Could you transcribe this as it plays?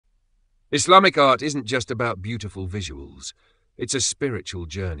Islamic art isn't just about beautiful visuals. It's a spiritual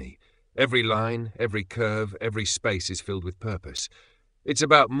journey. Every line, every curve, every space is filled with purpose. It's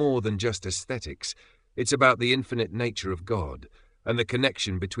about more than just aesthetics. It's about the infinite nature of God and the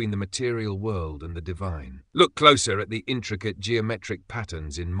connection between the material world and the divine. Look closer at the intricate geometric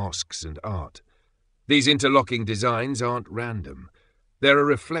patterns in mosques and art. These interlocking designs aren't random. They're a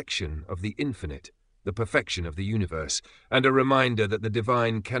reflection of the infinite, the perfection of the universe, and a reminder that the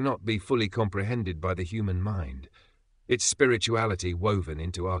divine cannot be fully comprehended by the human mind. It's spirituality woven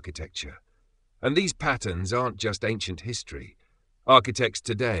into architecture. And these patterns aren't just ancient history. Architects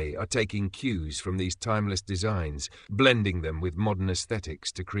today are taking cues from these timeless designs, blending them with modern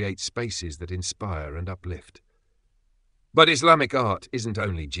aesthetics to create spaces that inspire and uplift. But Islamic art isn't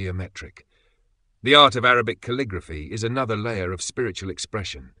only geometric. The art of Arabic calligraphy is another layer of spiritual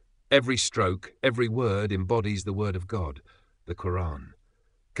expression. Every stroke, every word embodies the word of God, the Quran.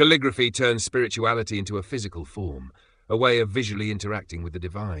 Calligraphy turns spirituality into a physical form, a way of visually interacting with the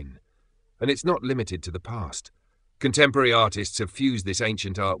divine. And it's not limited to the past. Contemporary artists have fused this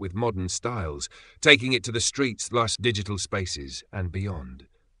ancient art with modern styles, taking it to the streets, lush digital spaces, and beyond.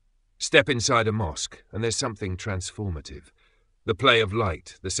 Step inside a mosque, and there's something transformative. The play of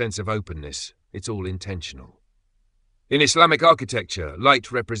light, the sense of openness, it's all intentional. In Islamic architecture,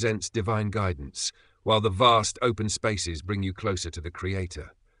 light represents divine guidance, while the vast open spaces bring you closer to the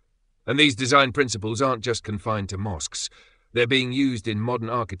Creator. And these design principles aren't just confined to mosques. They're being used in modern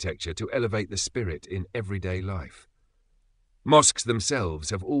architecture to elevate the spirit in everyday life. Mosques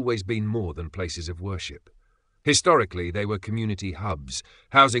themselves have always been more than places of worship. Historically, they were community hubs,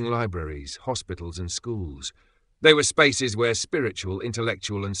 housing libraries, hospitals, and schools. They were spaces where spiritual,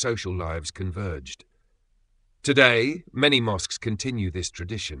 intellectual, and social lives converged. Today, many mosques continue this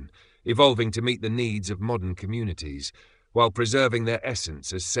tradition, evolving to meet the needs of modern communities, while preserving their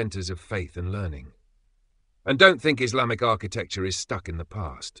essence as centers of faith and learning. And don't think Islamic architecture is stuck in the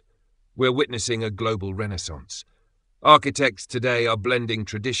past. We're witnessing a global renaissance. Architects today are blending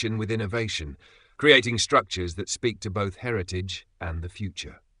tradition with innovation, creating structures that speak to both heritage and the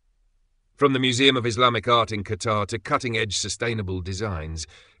future. From the Museum of Islamic Art in Qatar to cutting-edge sustainable designs,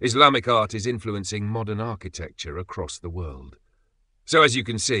 Islamic art is influencing modern architecture across the world. So as you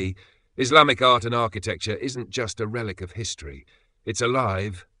can see, Islamic art and architecture isn't just a relic of history. It's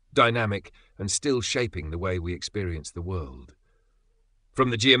alive, dynamic, and still shaping the way we experience the world. From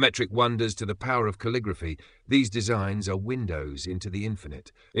the geometric wonders to the power of calligraphy, these designs are windows into the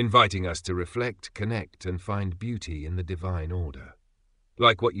infinite, inviting us to reflect, connect, and find beauty in the divine order.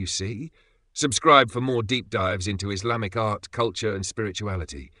 Like what you see? Subscribe for more deep dives into Islamic art, culture, and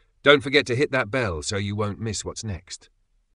spirituality. Don't forget to hit that bell so you won't miss what's next.